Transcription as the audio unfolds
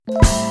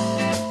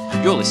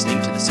You're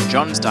listening to the St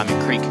John's Diamond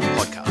Creek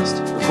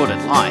podcast, recorded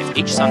live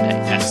each Sunday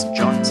at St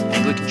John's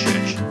Anglican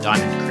Church,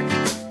 Diamond Creek.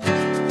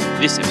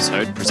 This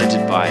episode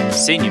presented by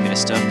Senior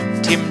Minister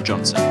Tim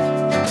Johnson.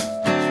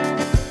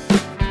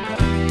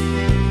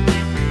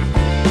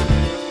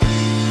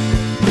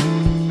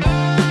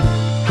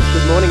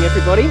 Good morning,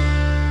 everybody.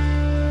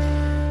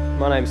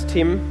 My name's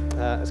Tim.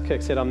 As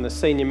Kirk said, I'm the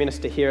Senior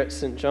Minister here at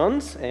St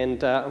John's,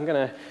 and I'm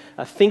going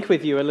to think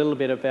with you a little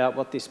bit about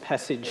what this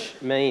passage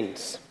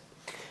means.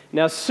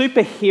 Now,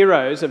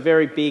 superheroes are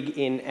very big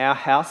in our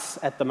house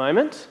at the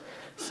moment.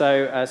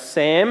 So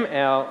Sam,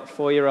 our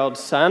 4-year-old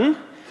son,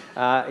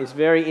 is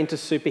very into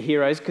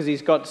superheroes because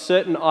he's got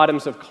certain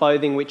items of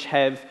clothing which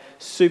have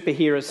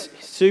superhero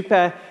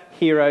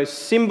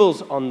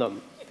symbols on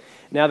them.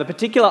 Now, the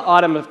particular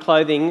item of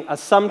clothing are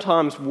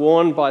sometimes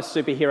worn by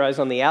superheroes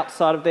on the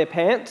outside of their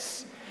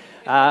pants,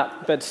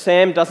 but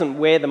Sam doesn't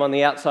wear them on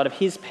the outside of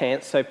his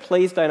pants, so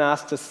please don't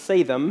ask to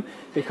see them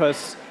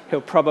because he'll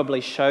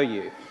probably show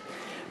you.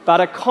 But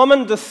a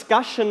common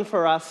discussion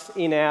for us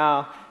in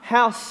our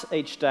house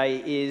each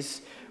day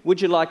is,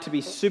 would you like to be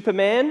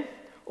Superman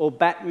or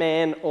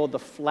Batman or the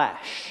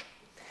Flash?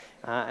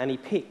 And he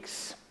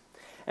picks.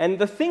 And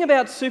the thing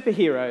about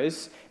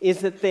superheroes is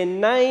that their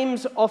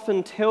names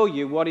often tell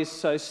you what is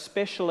so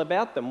special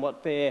about them,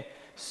 what their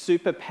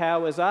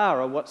superpowers are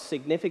or what's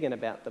significant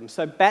about them.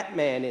 So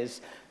Batman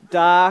is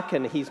dark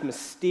and he's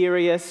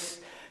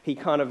mysterious. He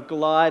kind of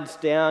glides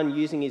down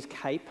using his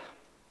cape.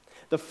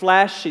 The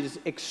Flash is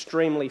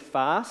extremely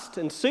fast,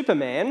 and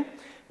Superman,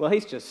 well,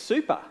 he's just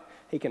super.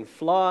 He can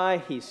fly,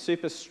 he's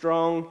super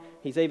strong,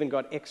 he's even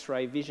got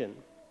X-ray vision.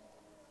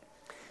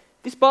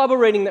 This Bible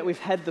reading that we've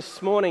had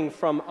this morning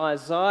from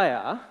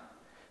Isaiah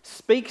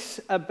speaks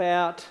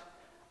about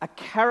a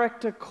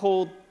character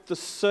called the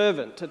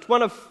servant. It's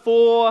one of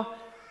 4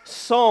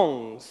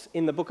 songs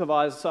in the book of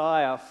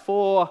Isaiah,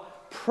 4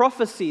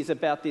 prophecies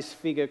about this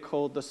figure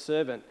called the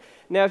servant.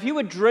 Now, if you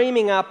were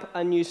dreaming up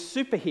a new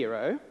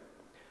superhero,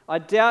 I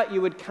doubt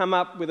you would come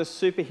up with a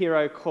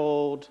superhero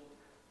called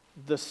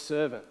the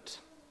servant.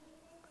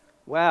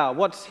 Wow,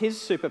 what's his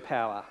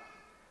superpower?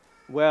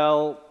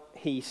 Well,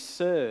 he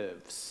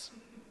serves.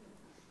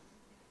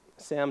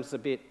 Sounds a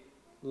bit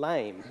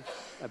lame,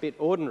 a bit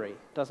ordinary,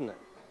 doesn't it?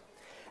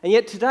 And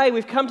yet today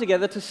we've come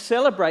together to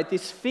celebrate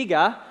this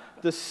figure,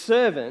 the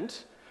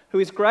servant, who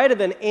is greater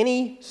than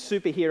any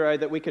superhero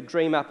that we could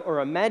dream up or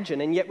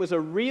imagine, and yet was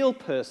a real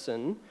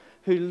person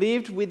who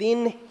lived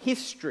within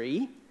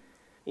history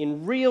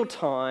in real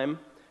time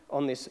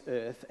on this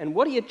earth. And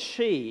what he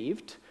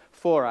achieved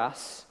for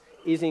us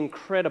is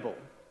incredible.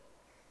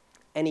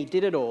 And he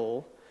did it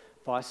all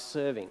by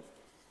serving.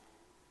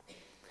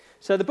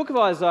 So the book of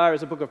Isaiah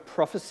is a book of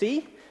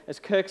prophecy. As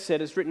Kirk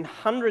said, it's written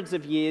hundreds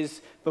of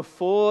years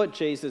before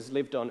Jesus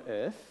lived on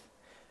earth.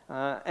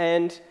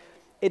 And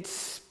it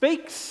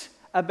speaks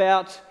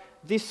about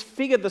this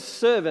figure, the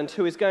servant,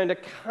 who is going to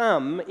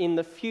come in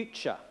the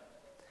future.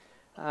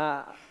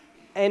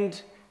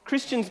 And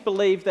Christians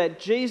believe that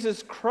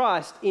Jesus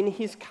Christ, in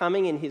his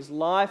coming, in his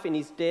life, in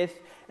his death,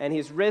 and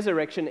his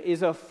resurrection,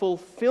 is a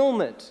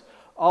fulfillment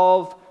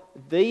of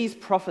these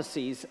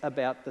prophecies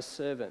about the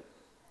servant.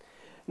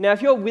 Now,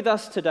 if you're with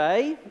us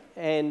today,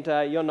 and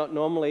you're not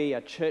normally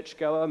a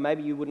churchgoer,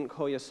 maybe you wouldn't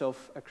call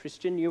yourself a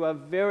Christian, you are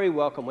very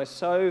welcome. We're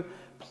so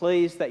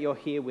pleased that you're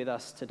here with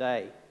us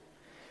today.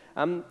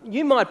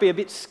 You might be a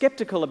bit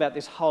sceptical about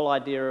this whole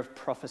idea of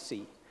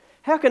prophecy.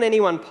 How can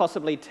anyone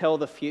possibly tell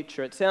the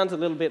future? It sounds a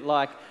little bit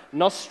like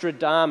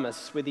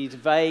Nostradamus with these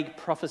vague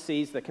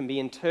prophecies that can be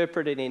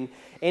interpreted in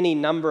any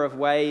number of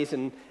ways,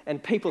 and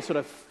people sort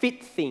of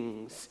fit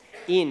things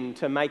in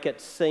to make it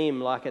seem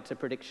like it's a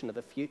prediction of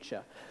the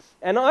future.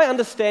 And I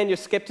understand your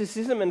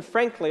skepticism, and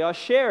frankly, I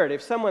share it.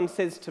 If someone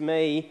says to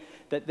me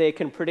that they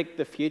can predict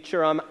the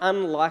future, I'm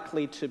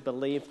unlikely to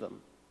believe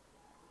them.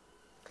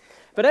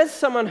 But as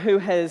someone who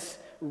has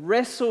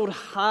wrestled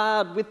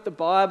hard with the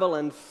Bible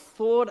and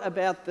thought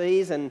about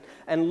these and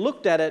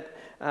looked at it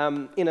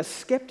in a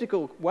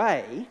skeptical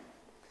way,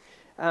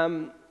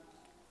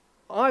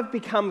 I've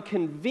become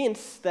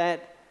convinced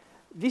that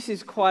this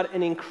is quite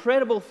an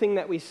incredible thing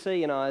that we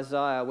see in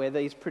Isaiah, where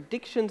these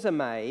predictions are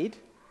made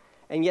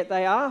and yet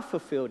they are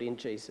fulfilled in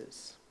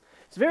Jesus.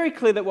 It's very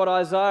clear that what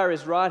Isaiah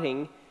is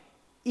writing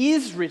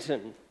is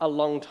written a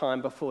long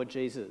time before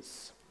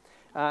Jesus.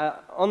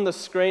 On the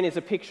screen is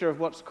a picture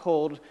of what's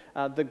called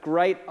the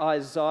Great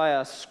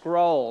Isaiah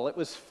Scroll. It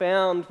was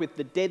found with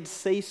the Dead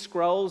Sea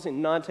Scrolls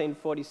in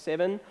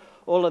 1947.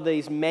 All of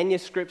these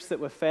manuscripts that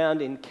were found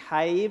in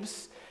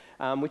caves,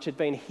 which had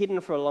been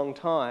hidden for a long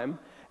time.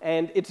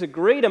 And it's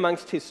agreed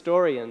amongst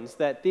historians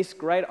that this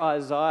Great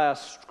Isaiah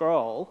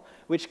Scroll,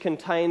 which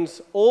contains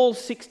all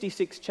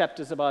 66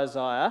 chapters of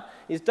Isaiah,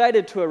 is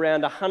dated to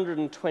around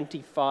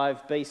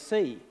 125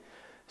 BC.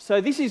 So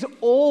this is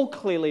all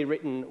clearly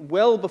written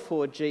well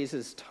before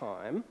Jesus'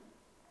 time,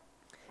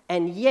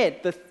 and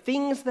yet the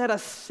things that are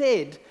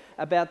said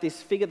about this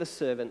figure, the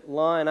servant,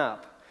 line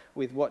up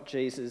with what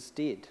Jesus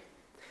did.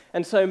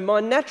 And so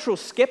my natural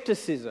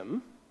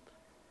skepticism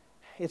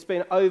It's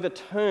been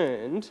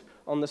overturned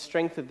on the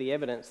strength of the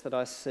evidence that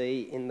I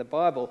see in the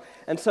Bible.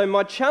 And so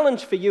my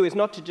challenge for you is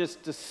not to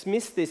just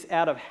dismiss this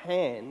out of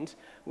hand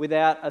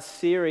without a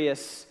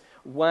serious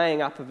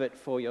weighing up of it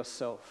for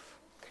yourself.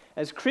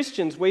 As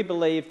Christians, we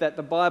believe that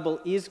the Bible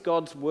is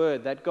God's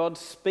word, that God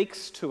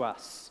speaks to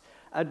us,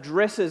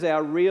 addresses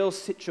our real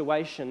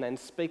situation and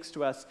speaks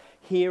to us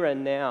here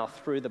and now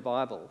through the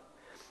Bible.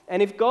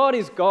 And if God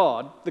is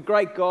God, the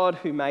great God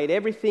who made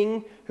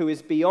everything, who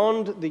is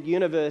beyond the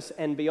universe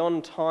and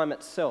beyond time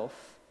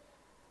itself,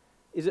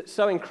 is it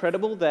so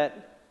incredible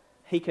that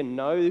he can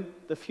know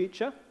the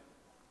future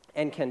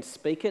and can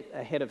speak it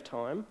ahead of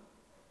time?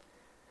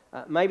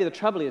 Maybe the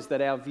trouble is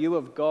that our view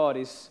of God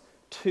is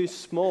too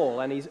small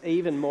and he's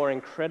even more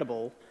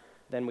incredible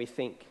than we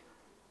think.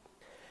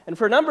 And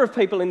for a number of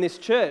people in this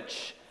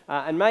church,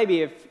 and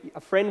maybe if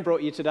a friend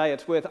brought you today,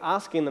 it's worth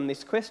asking them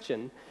this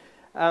question.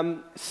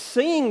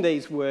 Seeing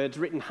these words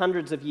written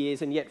hundreds of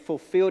years and yet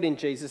fulfilled in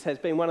Jesus has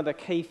been one of the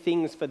key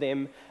things for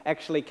them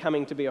actually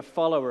coming to be a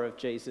follower of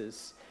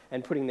Jesus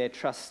and putting their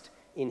trust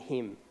in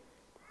him.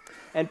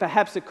 And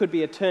perhaps it could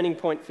be a turning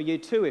point for you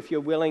too if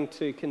you're willing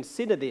to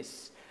consider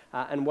this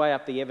and weigh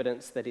up the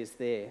evidence that is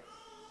there.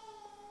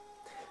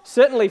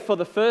 Certainly for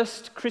the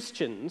first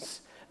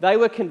Christians, they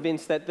were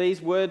convinced that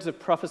these words of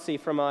prophecy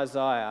from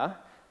Isaiah,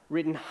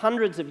 written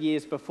hundreds of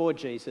years before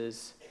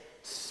Jesus,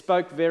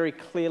 spoke very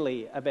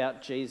clearly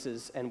about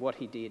Jesus and what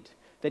he did,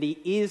 that he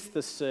is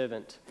the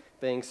servant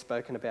being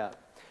spoken about.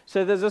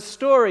 So there's a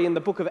story in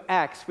the book of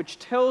Acts which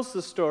tells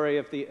the story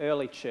of the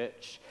early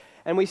church.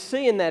 And we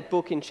see in that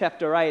book in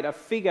chapter 8 a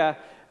figure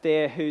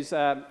there who's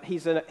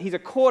he's a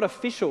court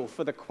official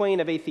for the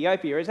Queen of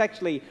Ethiopia. He's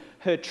actually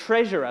her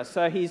treasurer,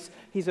 so he's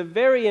a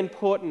very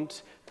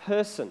important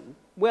person,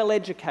 well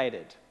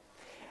educated.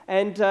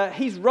 And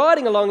he's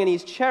riding along in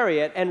his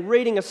chariot and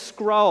reading a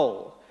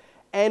scroll.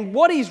 And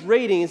what he's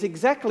reading is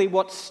exactly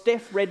what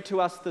Steph read to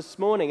us this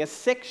morning, a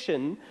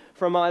section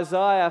from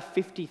Isaiah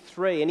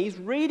 53. And he's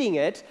reading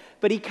it,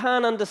 but he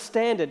can't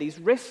understand it. He's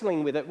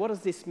wrestling with it. What does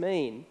this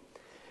mean?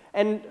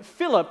 And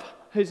Philip,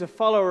 who's a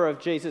follower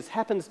of Jesus,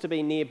 happens to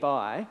be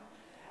nearby.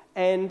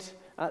 And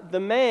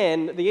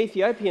the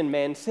Ethiopian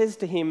man, says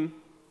to him,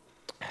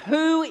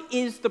 "Who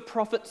is the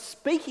prophet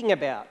speaking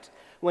about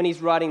when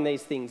he's writing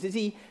these things? Is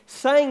he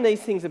saying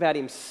these things about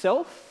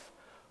himself,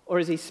 or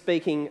is he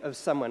speaking of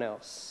someone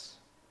else?"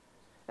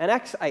 And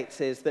Acts 8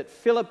 says that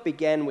Philip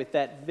began with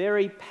that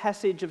very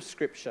passage of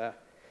Scripture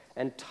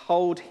and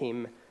told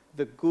him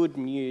the good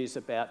news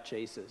about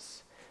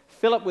Jesus.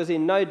 Philip was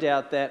in no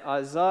doubt that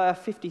Isaiah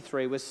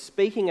 53 was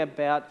speaking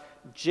about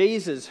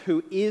Jesus,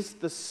 who is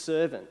the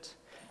servant.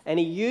 And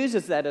he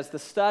uses that as the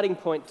starting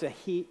point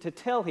to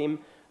tell him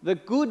the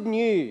good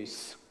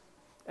news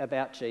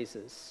about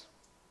Jesus,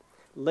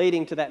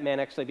 leading to that man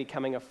actually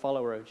becoming a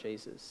follower of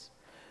Jesus.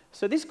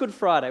 So this Good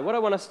Friday, what I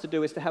want us to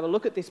do is to have a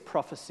look at this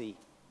prophecy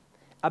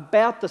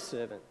about the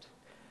servant,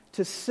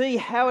 to see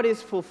how it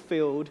is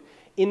fulfilled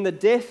in the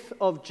death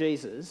of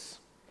Jesus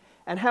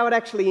and how it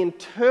actually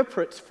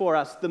interprets for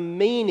us the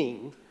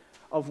meaning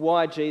of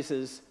why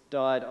Jesus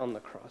died on the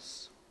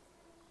cross.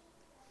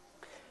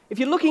 If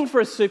you're looking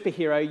for a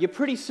superhero, you're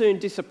pretty soon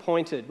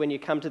disappointed when you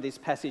come to this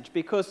passage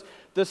because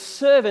the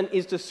servant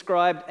is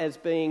described as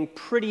being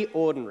pretty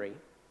ordinary.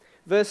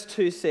 Verse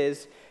 2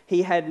 says,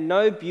 "He had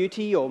no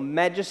beauty or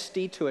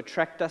majesty to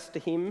attract us to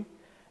him,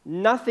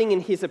 nothing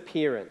in his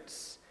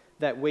appearance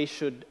that we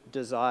should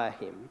desire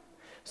him."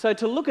 So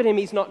to look at him,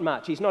 he's not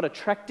much. He's not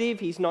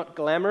attractive, he's not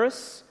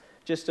glamorous,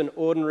 just an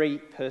ordinary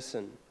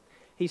person.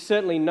 He's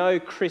certainly no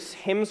Chris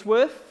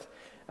Hemsworth,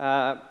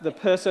 the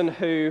person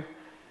who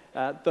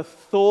the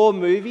Thor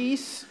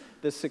movies,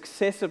 the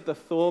success of the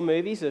Thor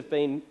movies have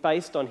been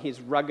based on his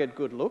rugged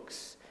good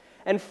looks.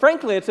 And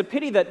frankly, it's a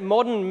pity that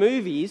modern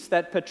movies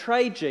that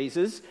portray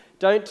Jesus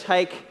don't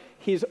take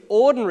his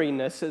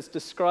ordinariness as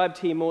described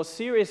here more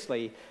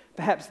seriously.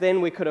 Perhaps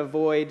then we could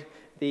avoid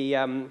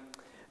the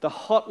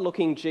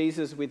hot-looking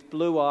Jesus with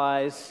blue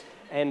eyes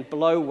and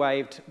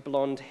blow-waved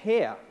blonde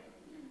hair,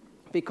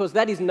 because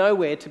that is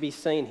nowhere to be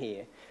seen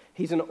here.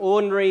 He's an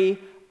ordinary,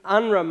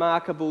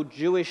 unremarkable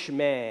Jewish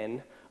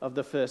man of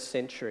the first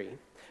century.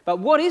 But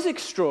what is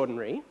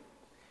extraordinary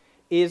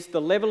is the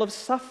level of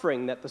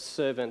suffering that the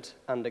servant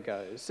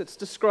undergoes. It's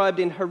described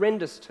in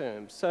horrendous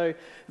terms. So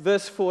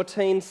verse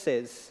 14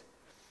 says,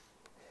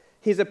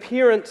 "His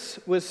appearance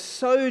was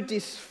so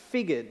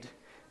disfigured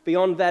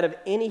beyond that of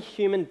any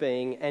human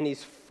being, and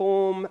his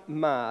form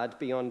marred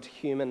beyond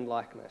human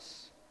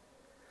likeness."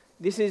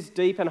 This is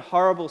deep and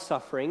horrible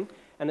suffering,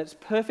 and it's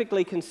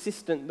perfectly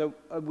consistent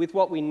with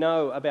what we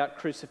know about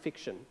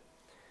crucifixion.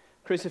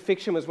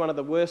 Crucifixion was one of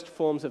the worst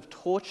forms of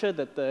torture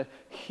that the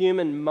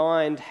human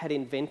mind had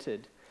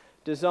invented,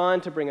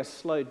 designed to bring a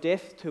slow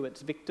death to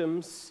its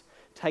victims,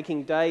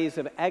 taking days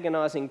of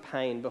agonizing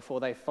pain before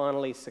they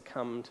finally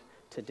succumbed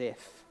to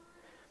death.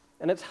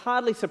 And it's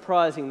hardly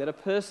surprising that a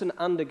person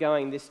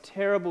undergoing this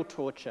terrible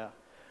torture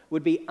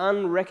would be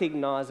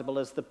unrecognizable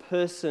as the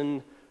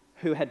person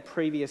who had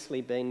previously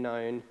been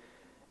known,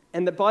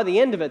 and that by the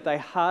end of it, they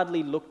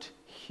hardly looked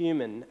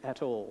human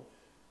at all.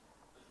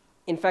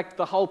 In fact,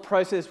 the whole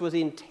process was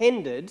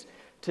intended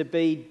to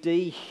be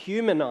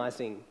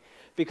dehumanizing,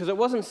 because it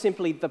wasn't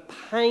simply the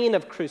pain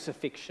of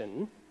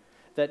crucifixion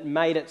that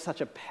made it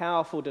such a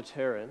powerful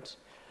deterrent,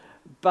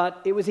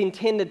 but it was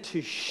intended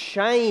to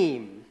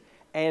shame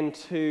and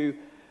to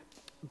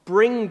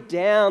bring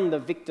down the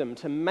victim,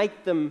 to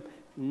make them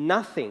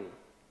nothing.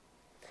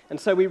 And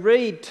so we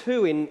read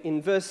too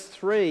in verse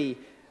 3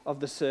 of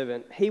the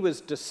servant, he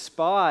was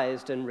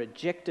despised and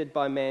rejected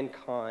by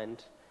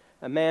mankind,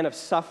 a man of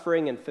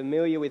suffering and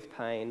familiar with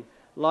pain,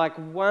 like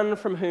one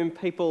from whom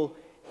people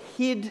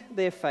hid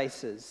their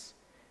faces.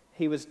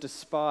 He was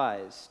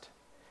despised,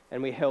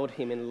 and we held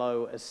him in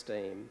low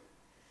esteem.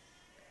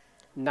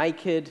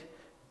 Naked,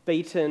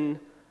 beaten,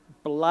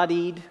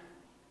 bloodied,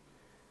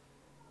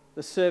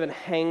 the servant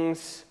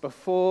hangs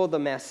before the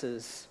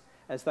masses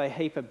as they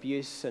heap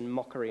abuse and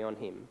mockery on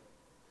him.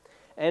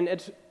 And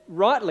it's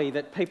rightly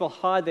that people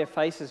hide their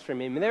faces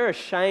from him. They're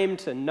ashamed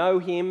to know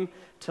him,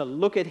 to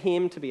look at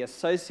him, to be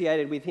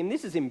associated with him.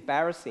 This is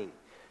embarrassing.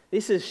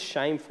 This is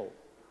shameful.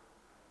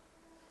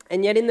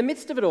 And yet in the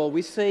midst of it all,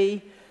 we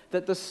see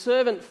that the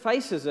servant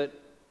faces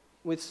it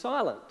with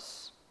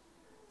silence.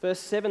 Verse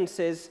 7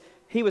 says,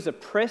 he was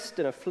oppressed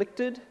and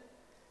afflicted,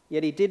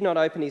 yet he did not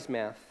open his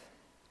mouth.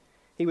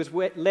 He was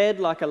led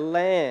like a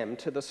lamb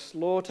to the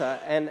slaughter,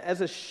 and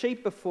as a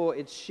sheep before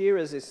its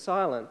shearers is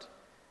silent,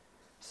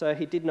 so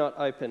he did not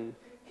open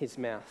his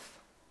mouth.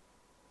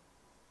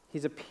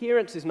 His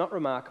appearance is not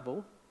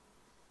remarkable.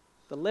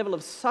 The level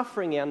of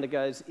suffering he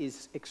undergoes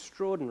is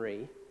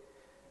extraordinary,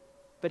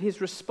 but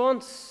his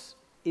response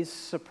is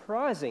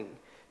surprising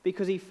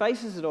because he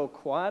faces it all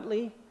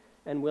quietly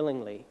and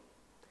willingly.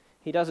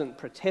 He doesn't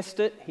protest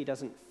it, he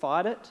doesn't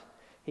fight it.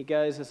 He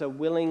goes as a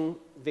willing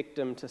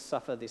victim to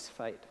suffer this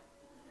fate.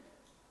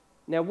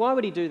 Now, why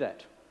would he do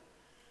that?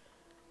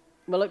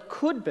 Well, it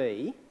could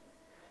be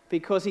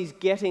because he's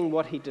getting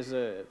what he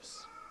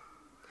deserves.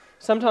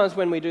 Sometimes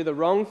when we do the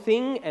wrong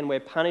thing and we're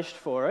punished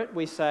for it,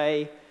 we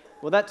say,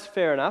 well, that's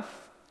fair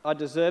enough. I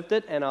deserved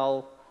it, and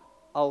I'll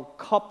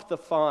cop the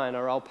fine,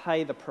 or I'll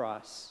pay the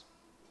price.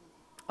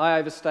 I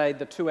overstayed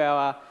the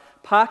 2-hour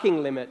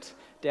parking limit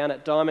down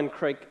at Diamond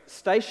Creek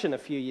Station a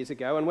few years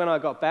ago, and when I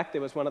got back,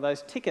 there was one of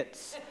those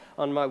tickets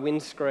on my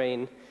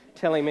windscreen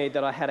telling me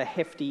that I had a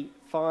hefty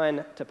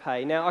fine to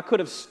pay. Now, I could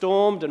have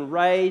stormed and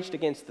raged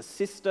against the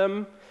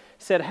system,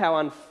 said how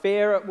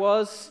unfair it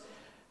was,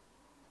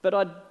 but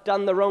I'd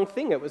done the wrong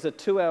thing. It was a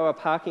 2-hour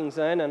parking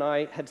zone and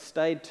I had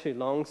stayed too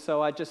long,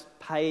 so I just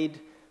paid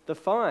the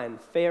fine.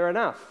 Fair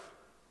enough.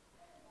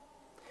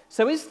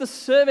 So is the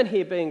servant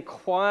here being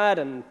quiet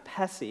and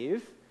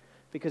passive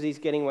because he's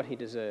getting what he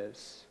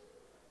deserves?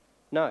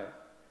 No,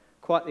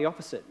 quite the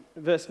opposite.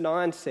 Verse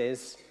 9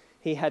 says,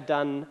 he had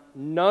done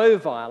no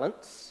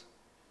violence,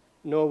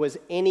 nor was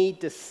any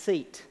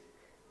deceit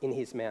in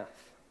his mouth.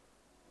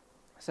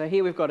 So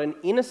here we've got an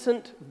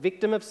innocent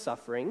victim of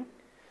suffering,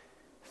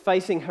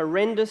 facing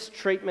horrendous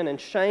treatment and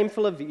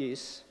shameful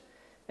abuse,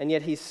 and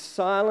yet he's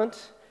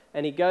silent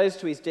and he goes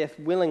to his death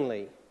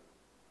willingly.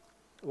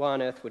 Why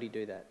on earth would he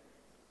do that?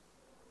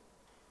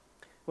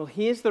 Well,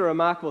 here's the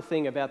remarkable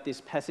thing about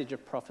this passage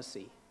of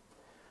prophecy.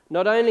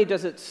 Not only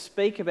does it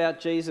speak about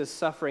Jesus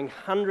suffering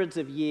hundreds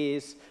of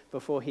years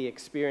before he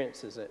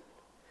experiences it,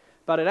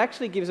 but it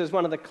actually gives us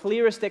one of the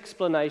clearest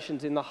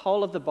explanations in the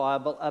whole of the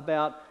Bible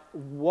about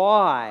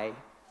why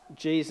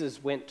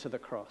Jesus went to the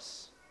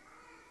cross.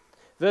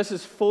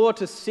 Verses 4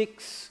 to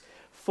 6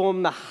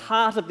 form the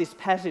heart of this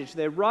passage.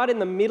 They're right in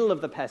the middle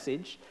of the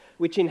passage,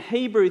 which in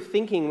Hebrew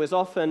thinking was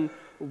often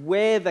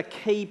where the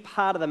key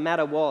part of the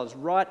matter was,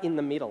 right in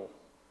the middle.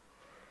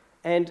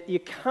 And you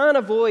can't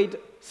avoid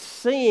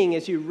seeing,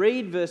 as you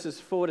read verses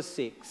 4 to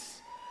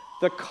 6,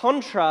 the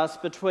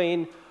contrast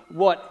between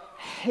what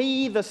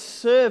he, the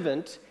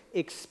servant,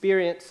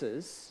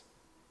 experiences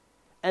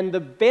and the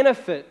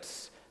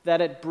benefits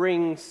that it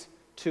brings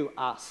to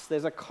us.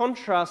 There's a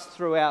contrast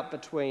throughout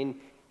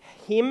between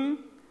him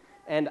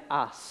and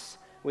us,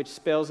 which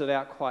spells it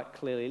out quite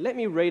clearly. Let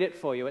me read it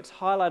for you. It's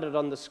highlighted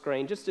on the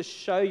screen just to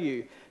show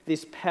you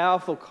this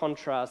powerful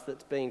contrast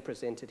that's being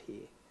presented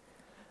here.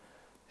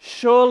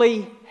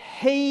 Surely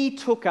he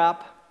took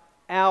up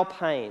our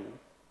pain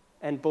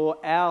and bore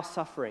our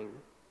suffering.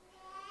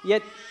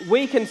 Yet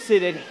we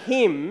considered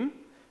him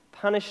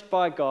punished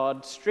by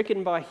God,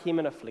 stricken by him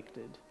and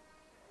afflicted.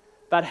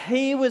 But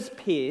he was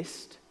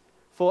pierced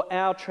for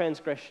our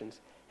transgressions.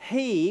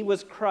 He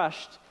was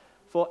crushed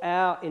for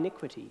our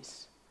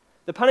iniquities.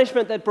 The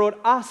punishment that brought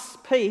us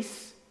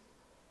peace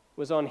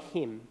was on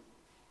him,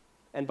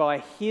 and by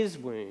his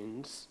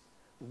wounds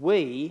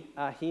we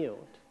are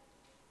healed.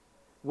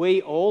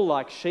 We all,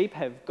 like sheep,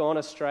 have gone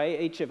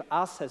astray. Each of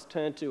us has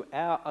turned to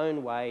our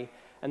own way,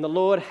 and the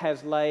Lord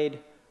has laid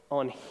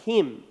on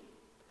him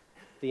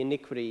the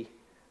iniquity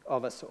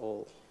of us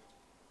all.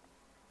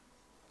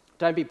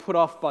 Don't be put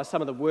off by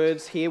some of the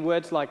words here.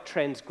 Words like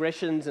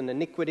transgressions and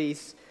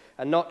iniquities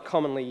are not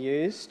commonly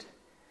used,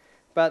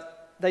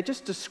 but they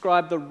just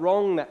describe the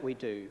wrong that we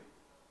do.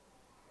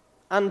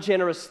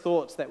 Ungenerous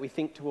thoughts that we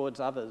think towards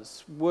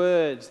others.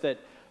 Words that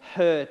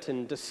hurt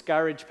and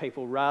discourage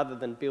people rather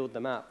than build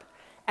them up.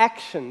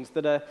 Actions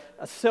that are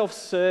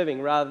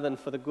self-serving rather than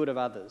for the good of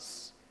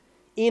others.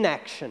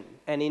 Inaction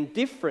and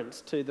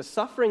indifference to the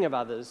suffering of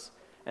others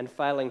and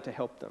failing to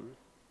help them.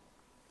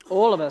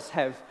 All of us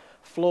have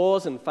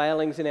flaws and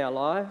failings in our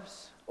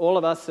lives. All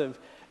of us have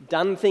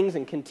done things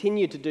and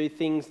continue to do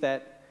things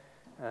that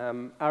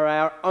are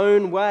our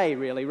own way,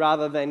 really,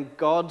 rather than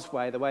God's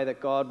way, the way that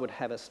God would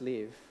have us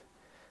live.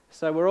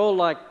 So we're all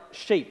like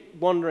sheep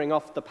wandering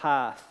off the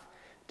path,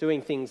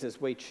 doing things as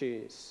we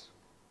choose.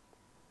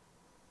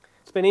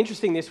 It's been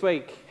interesting this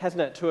week,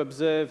 hasn't it, to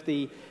observe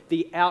the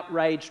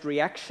outraged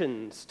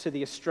reactions to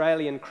the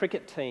Australian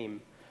cricket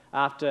team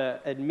after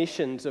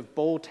admissions of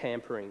ball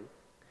tampering.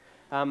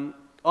 I'm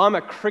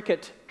a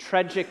cricket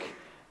tragic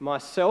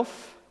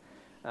myself.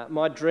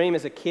 My dream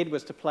as a kid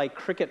was to play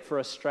cricket for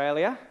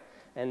Australia,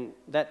 and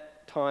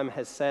that time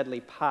has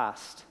sadly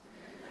passed.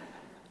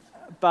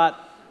 But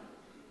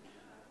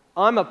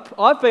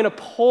I've been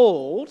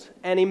appalled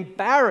and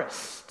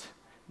embarrassed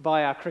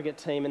by our cricket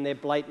team and their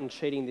blatant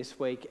cheating this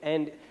week,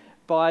 and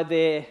by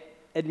their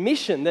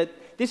admission that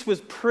this was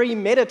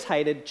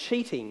premeditated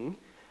cheating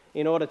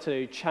in order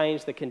to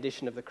change the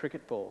condition of the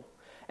cricket ball.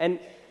 And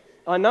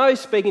I know,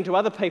 speaking to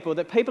other people,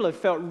 that people have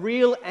felt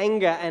real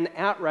anger and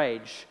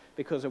outrage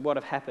because of what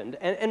have happened,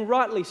 and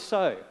rightly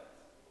so.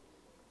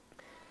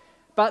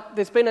 But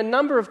there's been a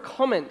number of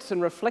comments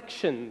and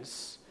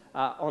reflections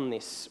on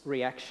this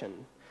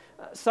reaction.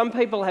 Some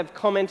people have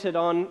commented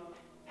on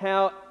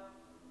how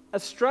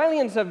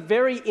Australians are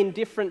very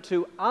indifferent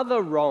to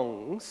other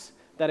wrongs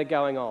that are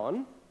going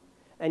on,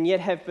 and yet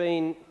have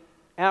been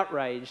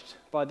outraged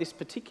by this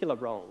particular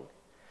wrong.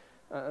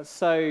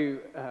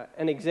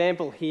 An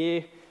example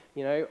here,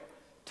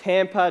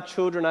 tamper,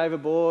 children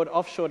overboard,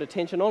 offshore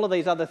detention, all of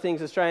these other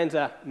things, Australians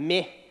are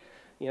meh.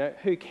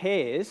 Who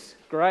cares?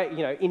 Great,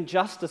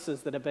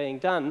 injustices that are being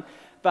done.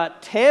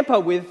 But tamper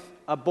with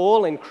a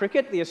ball in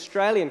cricket, the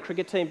Australian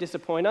cricket team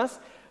disappoint us.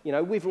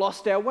 We've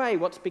lost our way.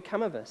 What's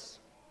become of us?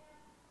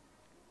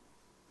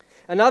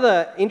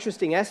 Another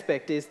interesting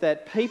aspect is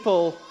that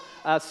people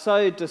are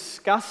so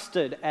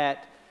disgusted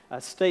at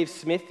Steve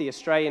Smith, the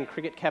Australian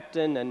cricket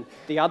captain, and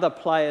the other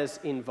players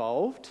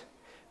involved,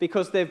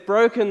 because they've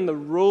broken the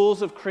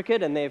rules of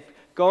cricket and they've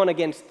gone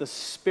against the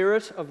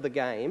spirit of the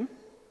game.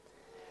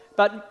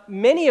 But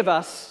many of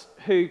us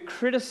who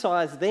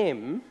criticise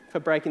them for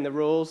breaking the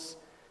rules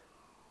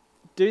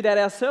do that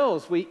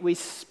ourselves. We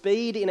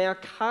speed in our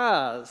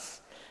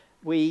cars.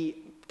 We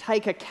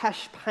take a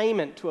cash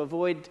payment to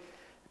avoid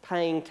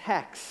paying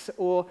tax,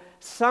 or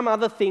some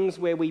other things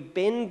where we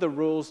bend the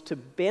rules to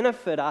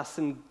benefit us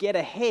and get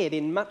ahead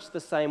in much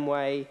the same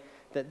way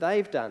that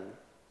they've done.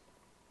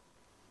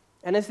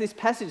 And as this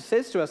passage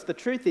says to us, the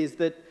truth is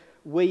that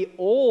we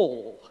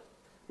all,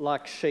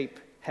 like sheep,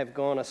 have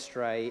gone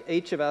astray.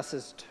 Each of us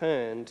has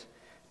turned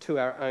to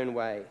our own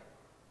way.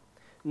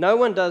 No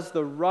one does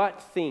the right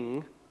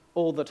thing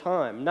all the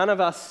time. None of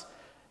us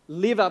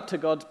live up to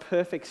God's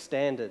perfect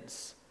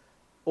standards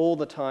all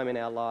the time in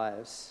our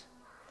lives.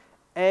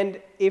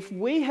 And if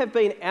we have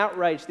been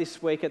outraged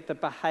this week at the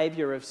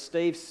behaviour of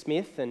Steve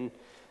Smith and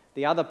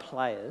the other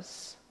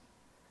players,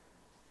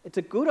 it's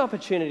a good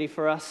opportunity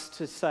for us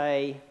to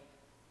say,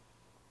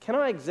 can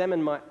I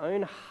examine my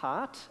own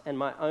heart and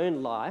my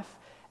own life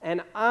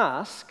and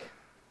ask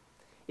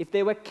if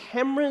there were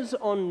cameras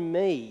on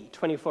me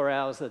 24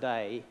 hours a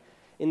day,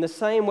 in the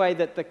same way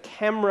that the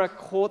camera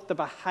caught the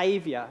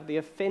behaviour, the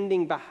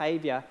offending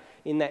behaviour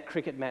in that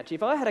cricket match.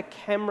 If I had a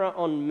camera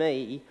on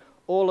me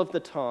all of the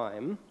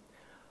time,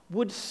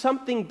 would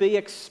something be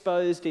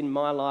exposed in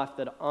my life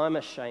that I'm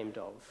ashamed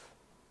of?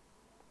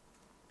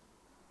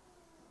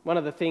 One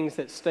of the things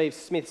that Steve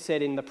Smith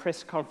said in the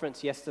press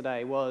conference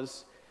yesterday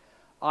was,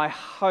 I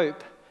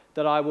hope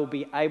that I will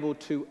be able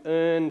to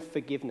earn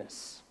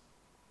forgiveness.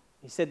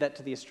 He said that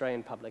to the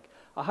Australian public.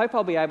 I hope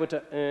I'll be able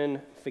to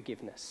earn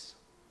forgiveness.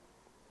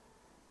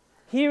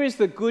 Here is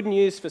the good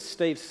news for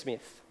Steve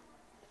Smith.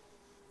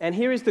 And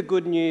here is the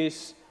good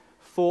news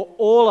for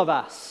all of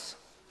us.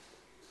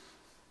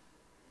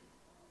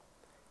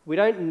 We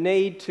don't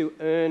need to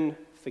earn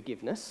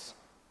forgiveness.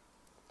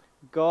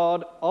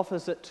 God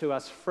offers it to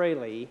us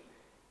freely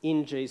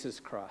in Jesus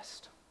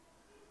Christ.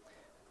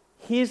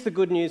 Here's the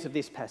good news of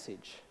this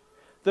passage.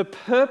 The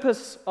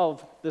purpose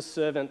of the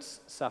servant's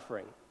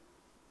suffering,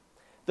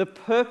 the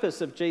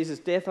purpose of Jesus'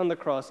 death on the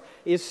cross,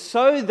 is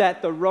so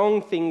that the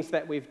wrong things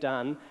that we've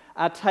done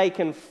are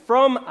taken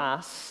from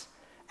us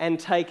and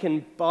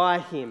taken by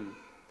him.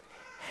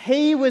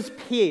 He was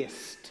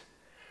pierced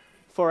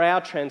for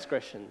our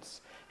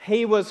transgressions.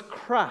 He was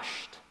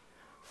crushed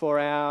for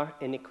our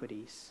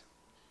iniquities.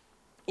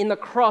 In the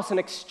cross, an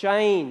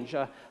exchange,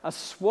 a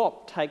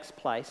swap takes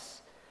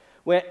place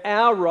where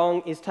our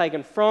wrong is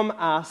taken from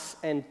us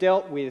and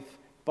dealt with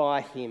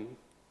by him.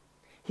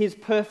 His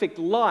perfect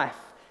life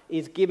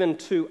is given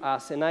to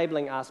us,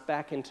 enabling us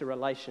back into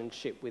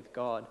relationship with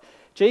God.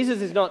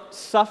 Jesus is not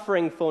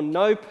suffering for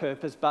no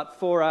purpose, but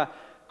for a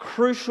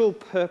crucial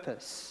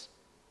purpose.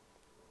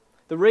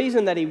 The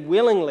reason that he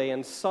willingly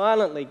and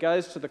silently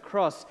goes to the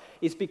cross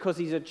is because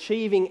he's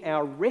achieving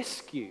our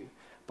rescue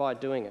by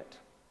doing it.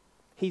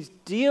 He's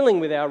dealing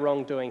with our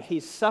wrongdoing.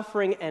 He's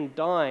suffering and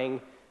dying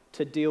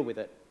to deal with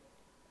it.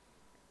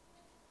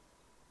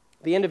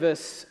 The end of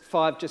verse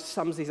 5 just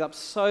sums this up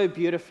so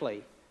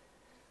beautifully,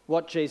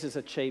 what Jesus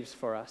achieves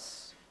for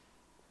us.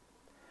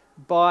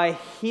 By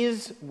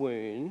his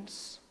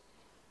wounds,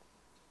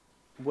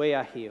 we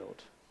are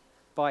healed.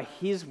 By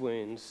his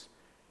wounds,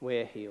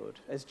 we're healed.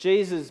 As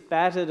Jesus'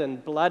 battered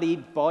and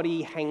bloodied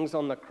body hangs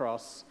on the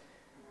cross,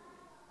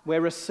 we're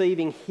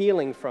receiving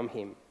healing from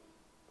him.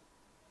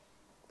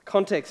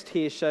 Context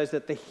here shows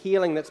that the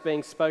healing that's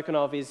being spoken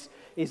of is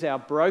our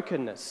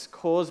brokenness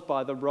caused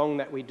by the wrong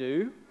that we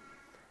do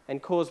and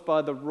caused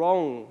by the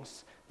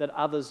wrongs that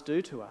others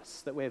do to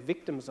us, that we're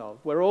victims of.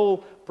 We're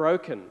all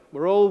broken.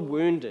 We're all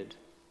wounded.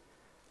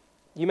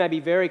 You may be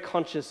very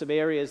conscious of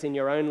areas in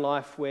your own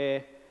life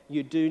where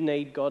you do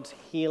need God's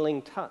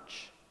healing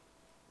touch.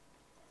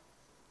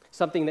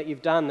 Something that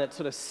you've done that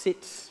sort of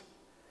sits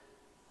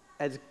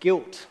as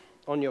guilt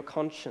on your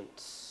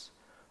conscience.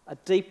 A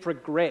deep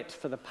regret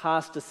for the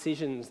past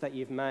decisions that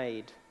you've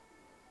made.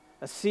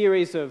 A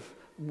series of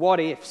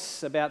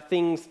what-ifs about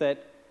things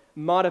that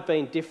might have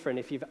been different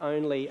if you've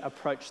only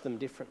approached them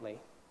differently.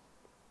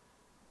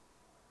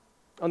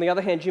 On the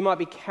other hand, you might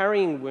be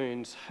carrying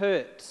wounds,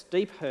 hurts,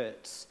 deep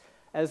hurts,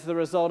 as the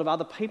result of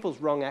other people's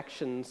wrong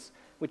actions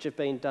which have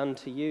been done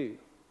to you.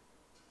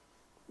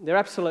 They're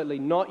absolutely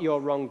not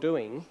your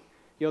wrongdoing.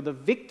 You're the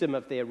victim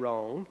of their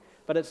wrong,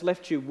 but it's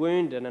left you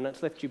wounded and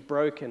it's left you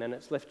broken and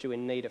it's left you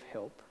in need of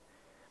help.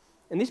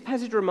 And this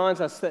passage reminds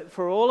us that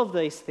for all of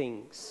these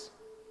things,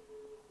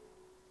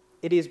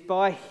 it is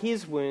by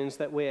his wounds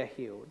that we are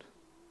healed.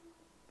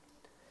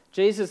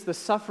 Jesus, the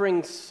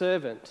suffering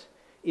servant,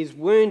 is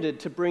wounded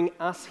to bring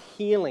us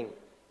healing.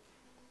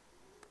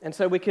 And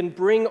so we can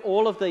bring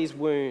all of these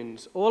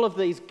wounds, all of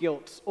these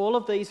guilts, all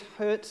of these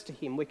hurts to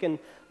him. We can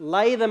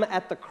lay them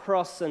at the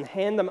cross and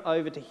hand them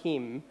over to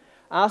him,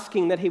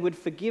 asking that he would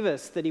forgive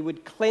us, that he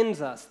would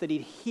cleanse us, that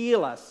he'd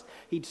heal us,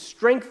 he'd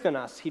strengthen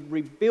us, he'd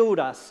rebuild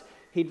us,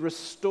 he'd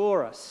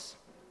restore us.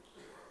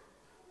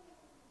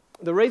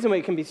 The reason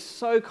we can be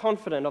so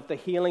confident of the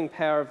healing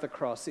power of the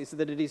cross is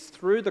that it is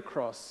through the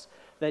cross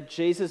that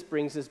Jesus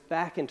brings us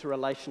back into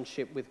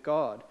relationship with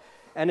God.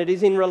 And it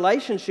is in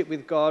relationship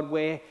with God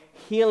where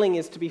healing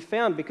is to be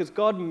found, because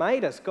God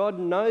made us, God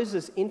knows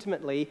us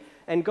intimately,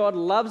 and God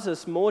loves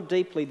us more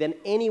deeply than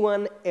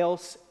anyone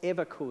else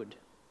ever could.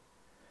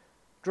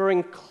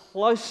 Drawing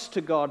close to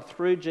God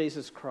through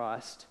Jesus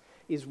Christ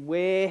is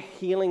where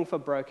healing for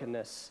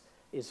brokenness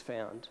is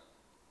found.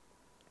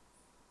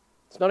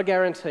 It's not a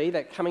guarantee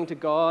that coming to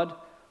God,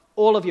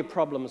 all of your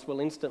problems will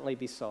instantly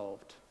be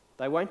solved.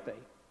 They won't be.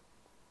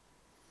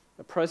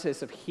 The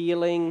process of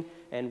healing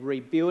and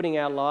rebuilding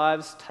our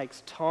lives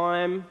takes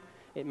time.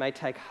 It may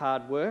take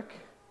hard work.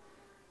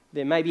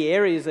 There may be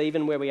areas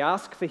even where we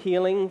ask for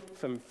healing,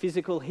 from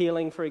physical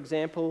healing, for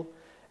example,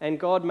 and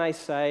God may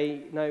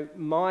say, no,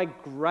 my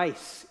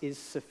grace is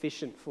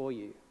sufficient for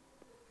you.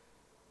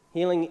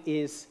 Healing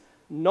is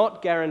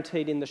not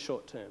guaranteed in the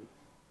short term,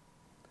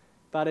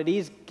 but it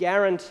is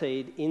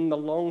guaranteed in the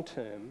long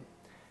term.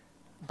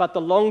 But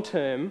the long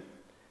term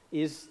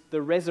is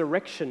the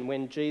resurrection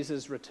when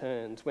Jesus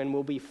returns, when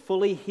we'll be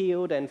fully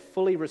healed and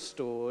fully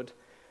restored,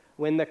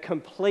 when the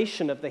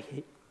completion of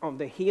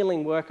the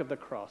healing work of the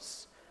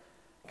cross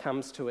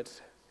comes to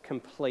its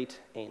complete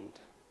end.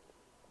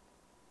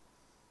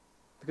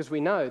 Because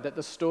we know that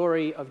the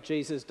story of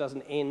Jesus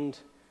doesn't end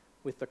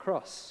with the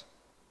cross.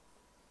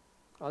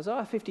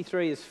 Isaiah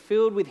 53 is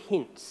filled with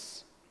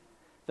hints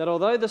that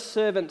although the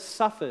servant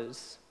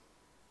suffers,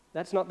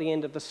 that's not the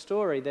end of the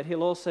story, that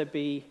he'll also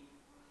be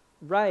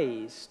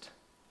raised,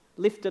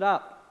 lifted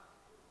up,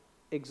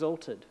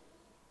 exalted.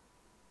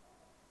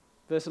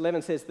 Verse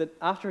 11 says that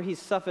after he's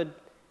suffered,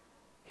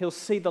 he'll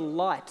see the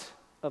light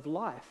of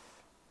life.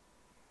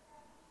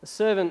 The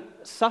servant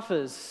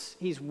suffers,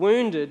 he's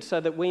wounded so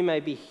that we may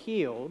be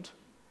healed,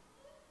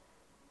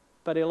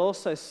 but he'll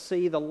also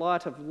see the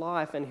light of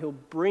life and he'll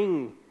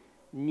bring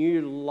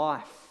new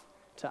life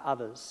to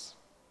others.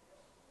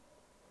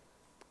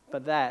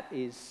 But that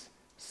is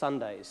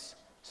Sunday's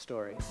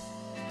story.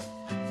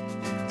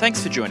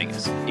 Thanks for joining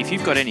us. If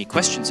you've got any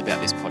questions about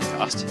this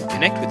podcast,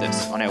 connect with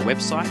us on our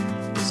website,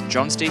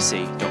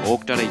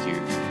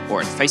 stjohnsdc.org.au,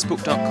 or at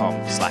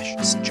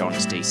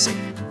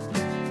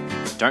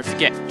facebook.com/stjohnsdc. Don't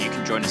forget, you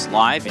can join us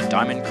live in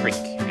Diamond Creek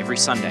every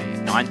Sunday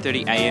at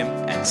 9:30 a.m.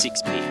 and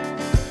 6 p.m.